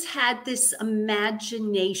always had this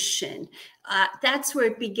imagination. That's where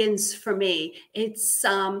it begins for me. It's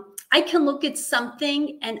I can look at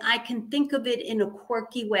something and I can think of it in a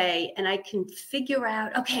quirky way, and I can figure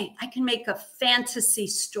out, okay, I can make a fantasy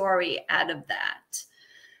story out of that.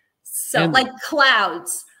 So like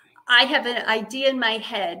clouds. I have an idea in my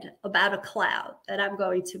head about a cloud that I'm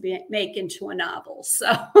going to make into a novel. So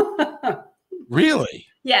really?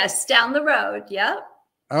 Yes, down the road. Yep.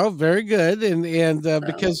 Oh, very good. And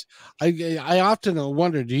because I often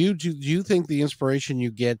wonder, do you think the inspiration you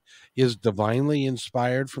get is divinely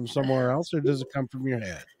inspired from somewhere else, or does it come from your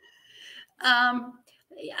head?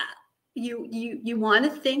 Yeah. You want to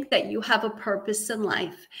think that you have a purpose in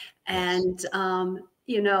life, and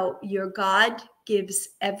your God gives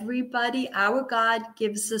everybody. Our God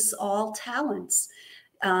gives us all talents.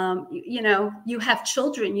 You have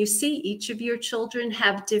children. You see, each of your children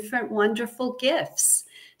have different wonderful gifts.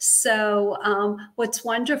 So what's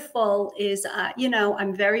wonderful is,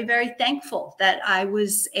 I'm very, very thankful that I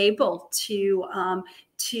was able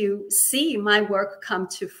to see my work come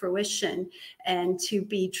to fruition and to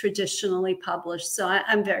be traditionally published. So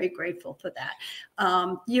I'm very grateful for that.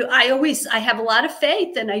 I have a lot of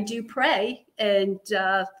faith, and I do pray. And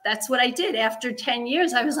that's what I did. After 10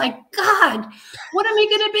 years, I was like, God, what am I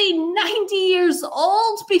going to be 90 years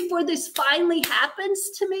old before this finally happens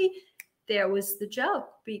to me? There was the joke,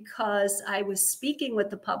 because I was speaking with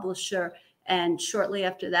the publisher, and shortly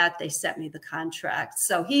after that, they sent me the contract.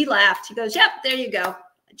 So he laughed. He goes, yep, there you go.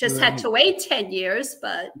 Just had to wait 10 years,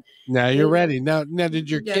 but now you're ready. Now, did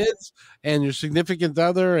your kids and your significant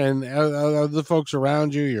other and other folks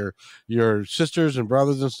around you, your sisters and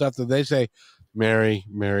brothers and stuff, did they say, Mary,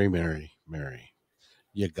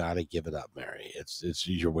 you got to give it up, Mary?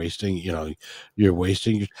 You're wasting, you're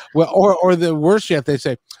wasting. Well, or the worst yet, they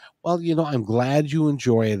say, well, I'm glad you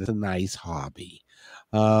enjoy it. It's a nice hobby.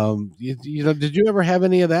 Did you ever have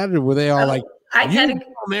any of that, or were they all like,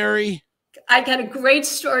 Mary? I got a great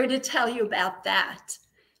story to tell you about that.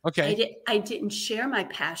 Okay. I didn't share my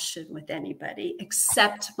passion with anybody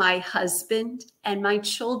except my husband and my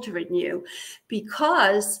children knew,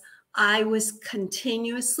 because I was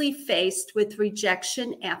continuously faced with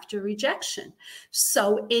rejection after rejection.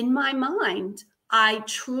 So in my mind, I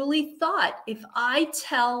truly thought, if I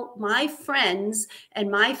tell my friends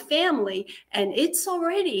and my family, and it's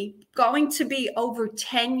already going to be over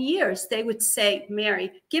 10 years, they would say,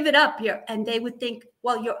 Mary, give it up. And they would think,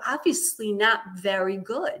 well, you're obviously not very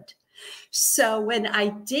good. So when I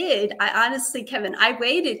did, I honestly, Kevin, I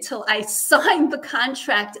waited till I signed the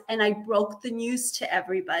contract and I broke the news to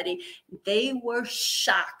everybody. They were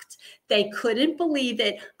shocked. They couldn't believe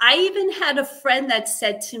it. I even had a friend that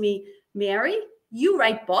said to me, Mary, you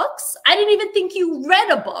write books? I didn't even think you read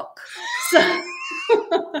a book.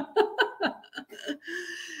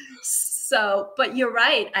 But you're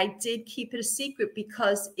right. I did keep it a secret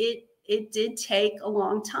because it did take a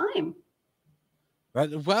long time.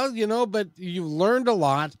 Well, but you learned a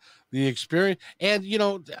lot, the experience, and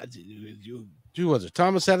was it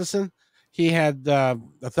Thomas Edison? He had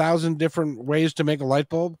 1,000 different ways to make a light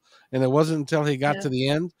bulb, and it wasn't until he got to the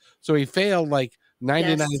end. So he failed like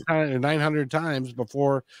 99 times or 900 times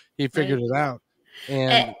before he figured it out.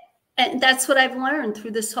 And that's what I've learned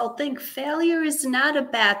through this whole thing. Failure is not a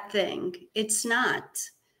bad thing. It's not,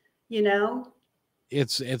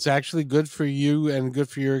 It's actually good for you and good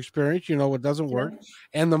for your experience. You know what doesn't work.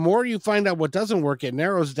 And the more you find out what doesn't work, it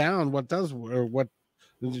narrows down what does, or what,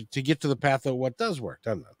 to get to the path of what does work,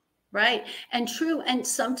 doesn't it? Right. And true. And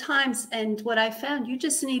sometimes, and what I found, you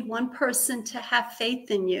just need one person to have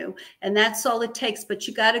faith in you. And that's all it takes. But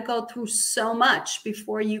you got to go through so much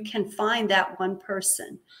before you can find that one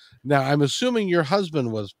person. Now, I'm assuming your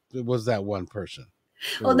husband was that one person.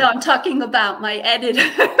 Well, no, I'm talking about my editor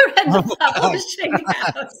and the publishing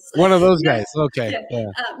house. One of those guys. Okay. Yeah.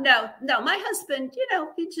 No, my husband,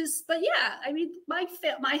 but yeah, I mean, my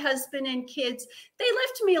husband and kids, they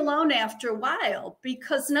left me alone after a while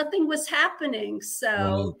because nothing was happening.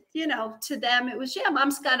 So, to them it was,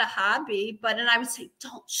 mom's got a hobby, and I would say,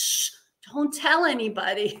 don't tell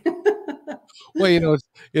anybody. Well,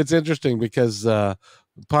 it's interesting because,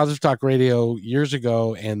 Positive Talk Radio years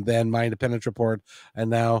ago, and then My Independence Report, and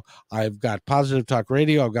now I've got Positive Talk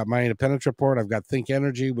Radio, I've got My Independence Report, I've got Think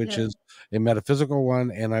Energy, which is a metaphysical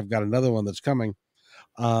one, and I've got another one that's coming.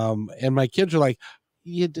 And my kids are like,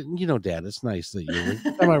 Dad, it's nice that you're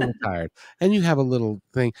semi-retired and you have a little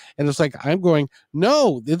thing. And it's like, I'm going,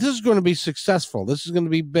 no, this is going to be successful. This is going to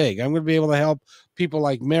be big. I'm going to be able to help people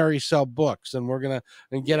like Mary sell books, and we're going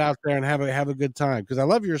to get out there and have a good time. Because I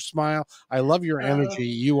love your smile. I love your energy.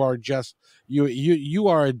 You are just, you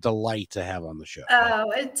are a delight to have on the show.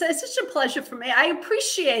 Oh, it's such a pleasure for me. I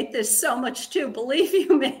appreciate this so much too. Believe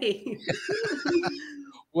you me.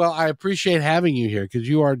 Well, I appreciate having you here because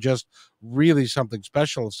you are just really something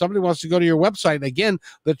special. If somebody wants to go to your website, again,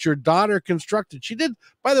 that your daughter constructed, she did,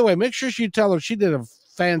 by the way, make sure you tell her she did a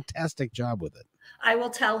fantastic job with it. I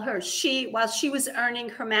will tell her, while she was earning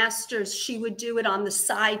her master's, she would do it on the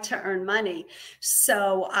side to earn money.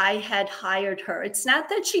 So I had hired her. It's not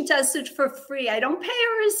that she does it for free. I don't pay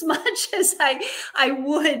her as much as I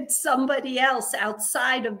would somebody else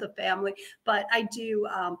outside of the family, but I do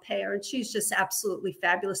pay her, and she's just absolutely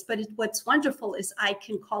fabulous. But what's wonderful is I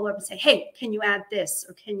can call her up and say, hey, can you add this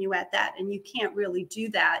or can you add that? And you can't really do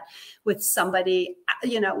that with somebody,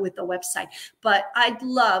 with the website. But I'd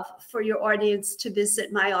love for your audience to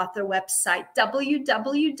visit my author website,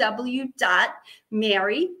 www.mary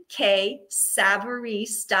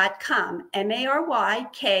MaryKSavarese.com,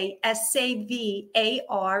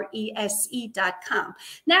 MaryKSavarese.com.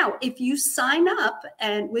 Now, if you sign up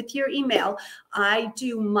and with your email, I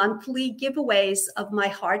do monthly giveaways of my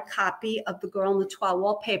hard copy of The Girl in the Tall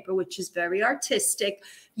Wallpaper, which is very artistic.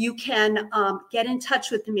 You can get in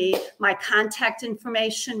touch with me. My contact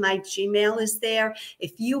information, my Gmail is there.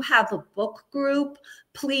 If you have a book group,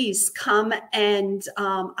 please come and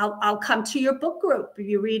I'll come to your book group. If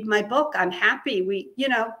you read my book, I'm happy.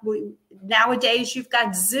 Nowadays you've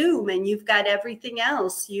got Zoom and you've got everything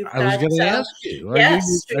else. I was going to ask you,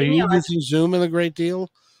 are you using Zoom in a great deal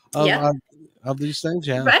of these things?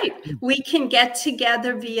 Yeah. Right. We can get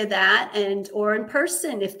together via that or in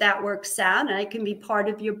person if that works out, and I can be part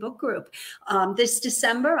of your book group. This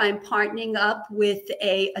December, I'm partnering up with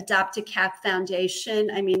a Adopt a Cat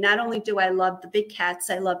Foundation. I mean, not only do I love the big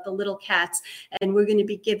cats, I love the little cats, and we're going to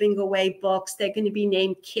be giving away books. They're going to be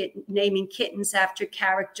naming kittens after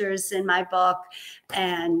characters in my book.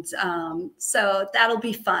 And so that'll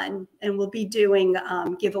be fun. And we'll be doing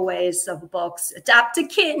giveaways of books. Adopt a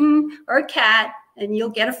kitten or a cat, and you'll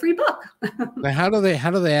get a free book. Now, how do they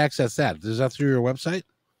access that? Is that through your website?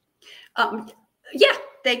 Yeah,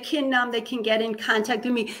 they can get in contact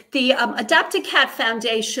with me. The Adopt a Cat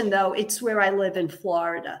Foundation, though, it's where I live in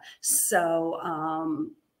Florida. So,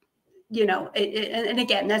 and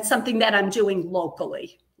again, that's something that I'm doing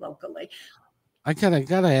locally. I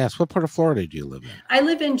gotta ask, what part of Florida do you live in? I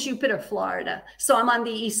live in Jupiter, Florida. So I'm on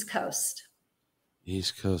the East Coast.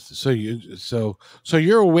 East Coast. So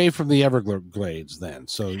you're away from the Everglades then.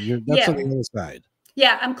 So that's on the other side.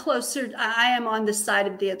 Yeah, I'm closer. I am on the side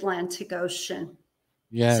of the Atlantic Ocean.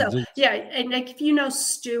 Yeah. So and like if you know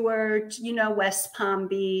Stewart, West Palm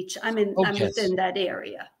Beach, I'm within that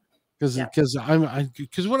area. Because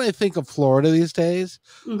when I think of Florida these days,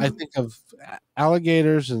 I think of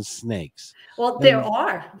alligators and snakes. Well, there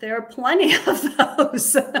are plenty of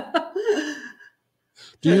those.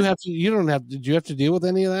 Did you have to deal with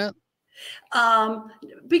any of that?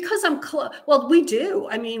 Because I'm close. Well, we do.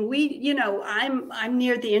 I mean, I'm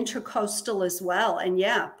near the intercoastal as well. And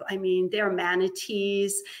I mean, there are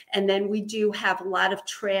manatees, and then we do have a lot of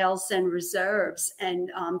trails and reserves,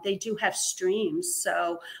 and they do have streams.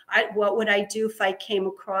 So what would I do if I came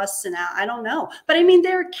across I don't know. But I mean,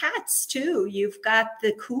 there are cats too. You've got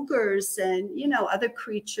the cougars and, other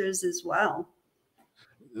creatures as well.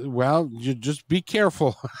 Well, you just be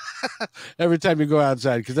careful every time you go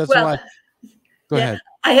outside, because that's why. Go ahead.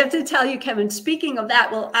 I have to tell you, Kevin, speaking of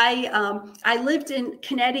that, well, I lived in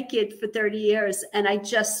Connecticut for 30 years and I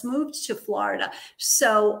just moved to Florida.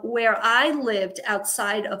 So where I lived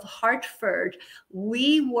outside of Hartford,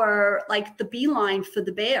 we were like the beeline for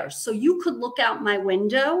the bears. So you could look out my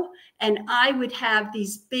window and I would have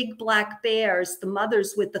these big black bears, the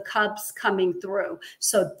mothers with the cubs coming through.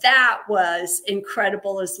 So that was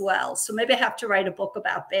incredible as well. So maybe I have to write a book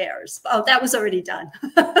about bears. Oh, that was already done.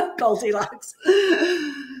 Goldilocks.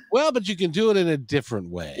 Well, but you can do it in a different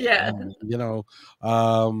way. Yeah.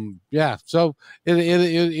 So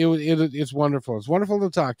it's wonderful. It's wonderful to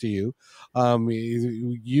talk to you.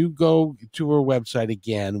 You go to her website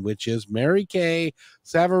again, which is Mary K.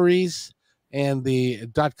 Savarese and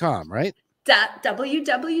 .com, right?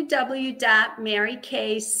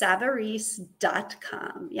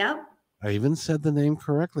 www.maryksavarese.com. Yep. I even said the name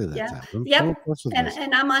correctly that time. Yep.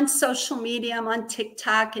 And I'm on social media. I'm on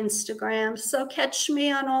TikTok, Instagram. So catch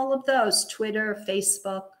me on all of those, Twitter,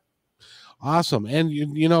 Facebook. Awesome. And,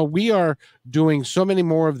 we are doing so many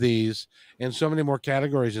more of these and so many more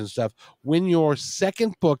categories and stuff. When your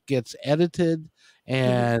second book gets edited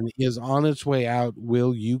and is on its way out,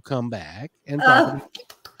 will you come back and talk?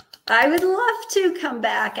 I would love to come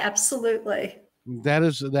back. Absolutely. That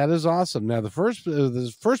is awesome. Now, the first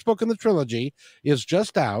book in the trilogy is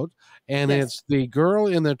just out, and it's The Girl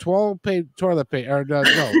in the toilet paper.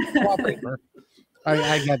 Wallpaper.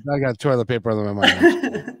 I got toilet paper on my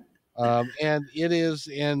mind. And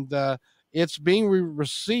it's being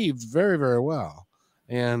received very, very well,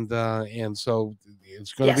 and so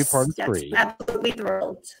it's going to be part of 3. Absolutely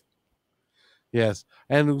thrilled. Yes,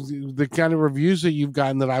 and the kind of reviews that you've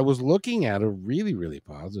gotten that I was looking at are really, really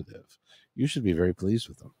positive. You should be very pleased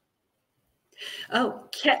with them. I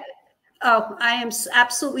am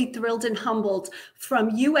absolutely thrilled and humbled.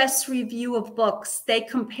 From U.S. Review of Books, they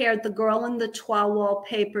compared The Girl in the Tall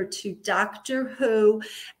Wallpaper to Doctor Who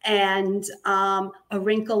and A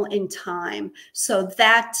Wrinkle in Time. So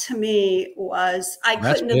that to me was,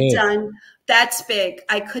 that's big.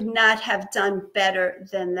 I could not have done better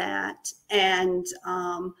than that. And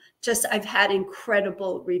I've had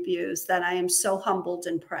incredible reviews that I am so humbled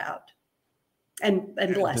and proud. and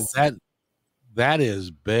blessed. That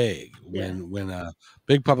is big Yeah. when a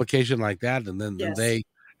big publication like that, and then Yes.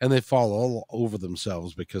 they fall all over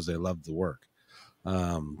themselves because they love the work.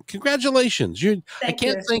 Congratulations.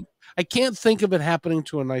 I can't think of it happening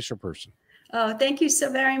to a nicer person. Oh, thank you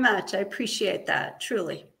so very much. I appreciate that,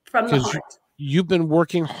 truly, from the heart. You've been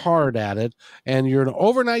working hard at it, and you're an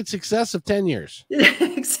overnight success of 10 years.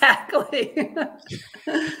 Exactly.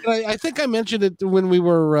 I think I mentioned it when we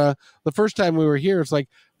were the first time we were here. It's like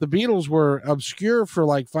the Beatles were obscure for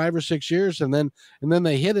like 5 or 6 years, and then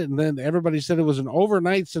they hit it, and then everybody said it was an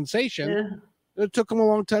overnight sensation. Yeah. It took them a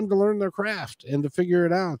long time to learn their craft and to figure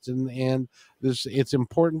it out, and it's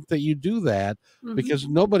important that you do that, because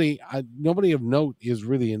nobody of note is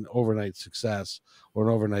really an overnight success or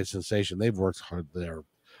an overnight sensation. They've worked hard there.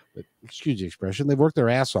 Excuse the expression, they've worked their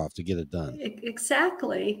ass off to get it done.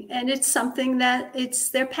 Exactly. And it's something that it's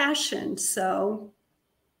their passion. So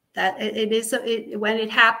that when it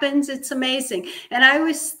happens, it's amazing. And I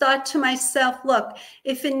always thought to myself, look,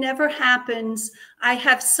 if it never happens, I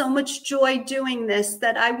have so much joy doing this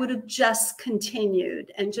that I would have just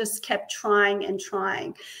continued and just kept trying and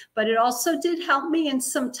trying. But it also did help me in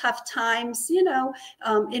some tough times,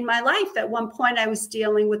 in my life. At one point, I was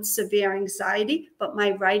dealing with severe anxiety, but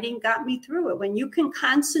my writing got me through it. When you can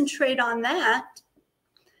concentrate on that,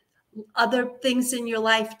 other things in your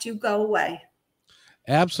life do go away.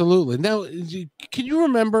 Absolutely. Now, can you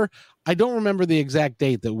remember? I don't remember the exact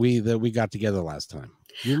date that we got together last time.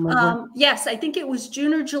 You remember? Yes, I think it was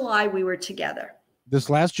June or July we were together. This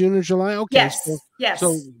last June or July? Okay. Yes. Yes.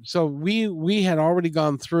 So we had already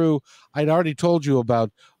gone through. I'd already told you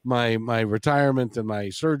about my retirement and my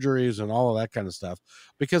surgeries and all of that kind of stuff,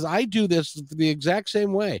 because I do this the exact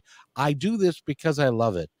same way. I do this because I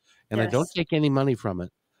love it, and I don't take any money from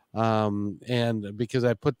it. And because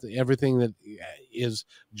I put everything that is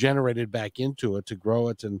generated back into it to grow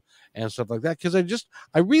it and stuff like that. Because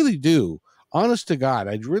I really do, honest to God,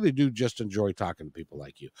 I really do just enjoy talking to people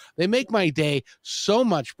like you. They make my day so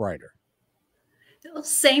much brighter.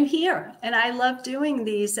 Same here. And I love doing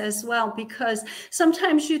these as well, because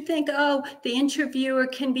sometimes you think, oh, the interviewer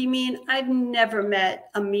can be mean. I've never met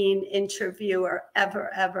a mean interviewer,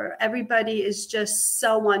 ever, ever. Everybody is just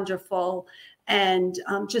so wonderful and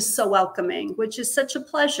just so welcoming, which is such a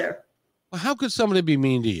pleasure. Well, how could somebody be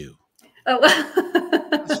mean to you? Oh,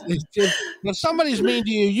 if somebody's mean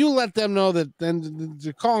to you, you let them know that. Then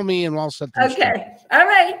to call me and I'll set them okay. Straight. All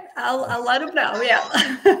right. I'll let them know. Yeah.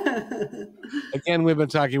 Again, we've been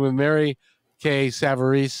talking with Mary Kay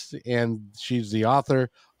Savarese, and she's the author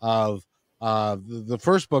of the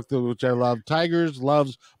first book, which I love, Tigers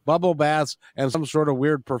Loves Bubble Baths and Some Sort of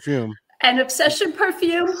Weird Perfume. An obsession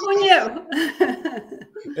perfume, who knew?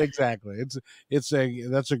 Exactly.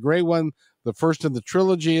 That's a great one. The first in the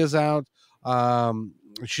trilogy is out.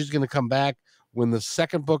 She's going to come back when the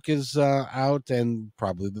second book is out, and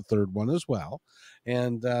probably the third one as well.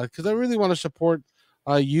 And because I really want to support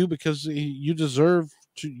you, because you deserve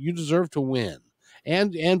to win,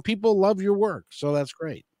 and people love your work, so that's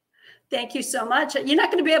great. Thank you so much. You're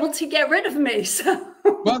not going to be able to get rid of me. So.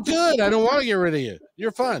 Well, good. I don't want to get rid of you.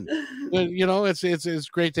 You're fun. It's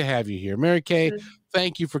great to have you here. Mary Kay,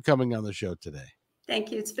 thank you for coming on the show today.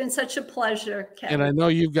 Thank you. It's been such a pleasure, Kevin. And I know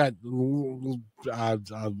you've got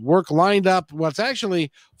work lined up. Well, it's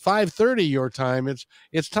actually 5:30 your time.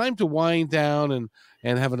 It's time to wind down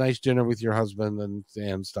and have a nice dinner with your husband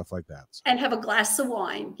and stuff like that. And have a glass of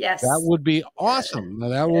wine. Yes. That would be awesome. Now,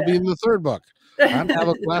 that will be in the third book. I'd have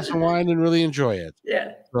a glass of wine and really enjoy it.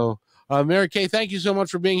 Yeah. So, Mary Kay, thank you so much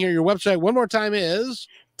for being here. Your website, one more time, is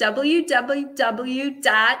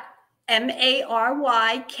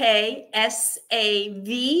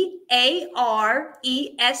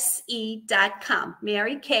www.MaryKaySavarese.com.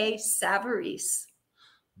 Mary Kay Savarese.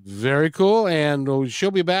 Very cool. And she'll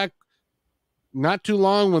be back not too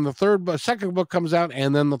long when the second book comes out,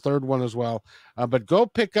 and then the third one as well. But go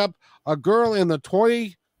pick up A Girl in the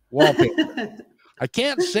Toy Wallpaper. I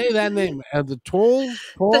can't say that name. The Toile.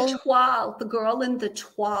 The Girl in the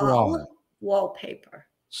Toile Wallpaper.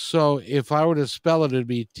 So if I were to spell it, it'd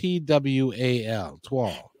be TWAL.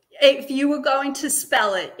 Toile. If you were going to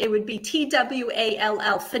spell it, it would be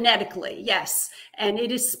TWALL phonetically, yes. And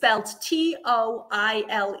it is spelled TOILE.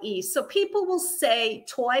 So people will say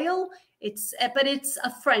toil, but it's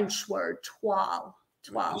a French word, toile.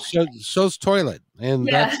 So's toilet. And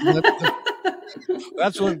that's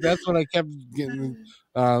what I kept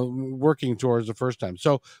working towards the first time.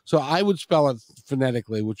 So I would spell it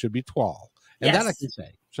phonetically, which would be toile. And that I can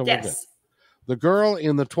say. So we're good. The Girl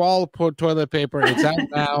in the Toile toilet paper. It's out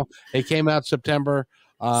now. It came out September.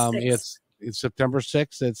 It's September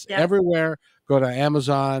 6th. It's Yep. everywhere. Go to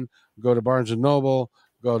Amazon, go to Barnes & Noble,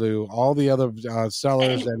 go to all the other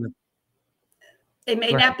sellers. And It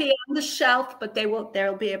may Right. not be on the shelf, but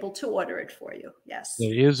they'll be able to order it for you. Yes.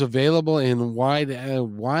 it is available in wide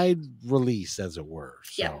release, as it were.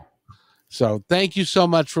 So, Yeah. so thank you so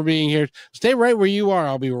much for being here. Stay right where you are.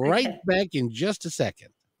 I'll be right Okay. back in just a second.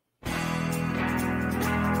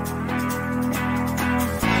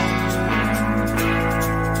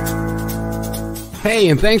 Hey,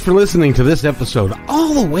 and thanks for listening to this episode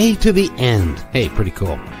all the way to the end. Hey, pretty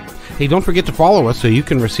cool. Hey, don't forget to follow us so you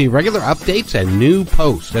can receive regular updates and new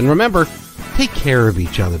posts. And remember, take care of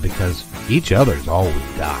each other because each other's all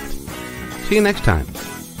we've got. See you next time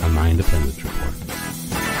on My Independence Report.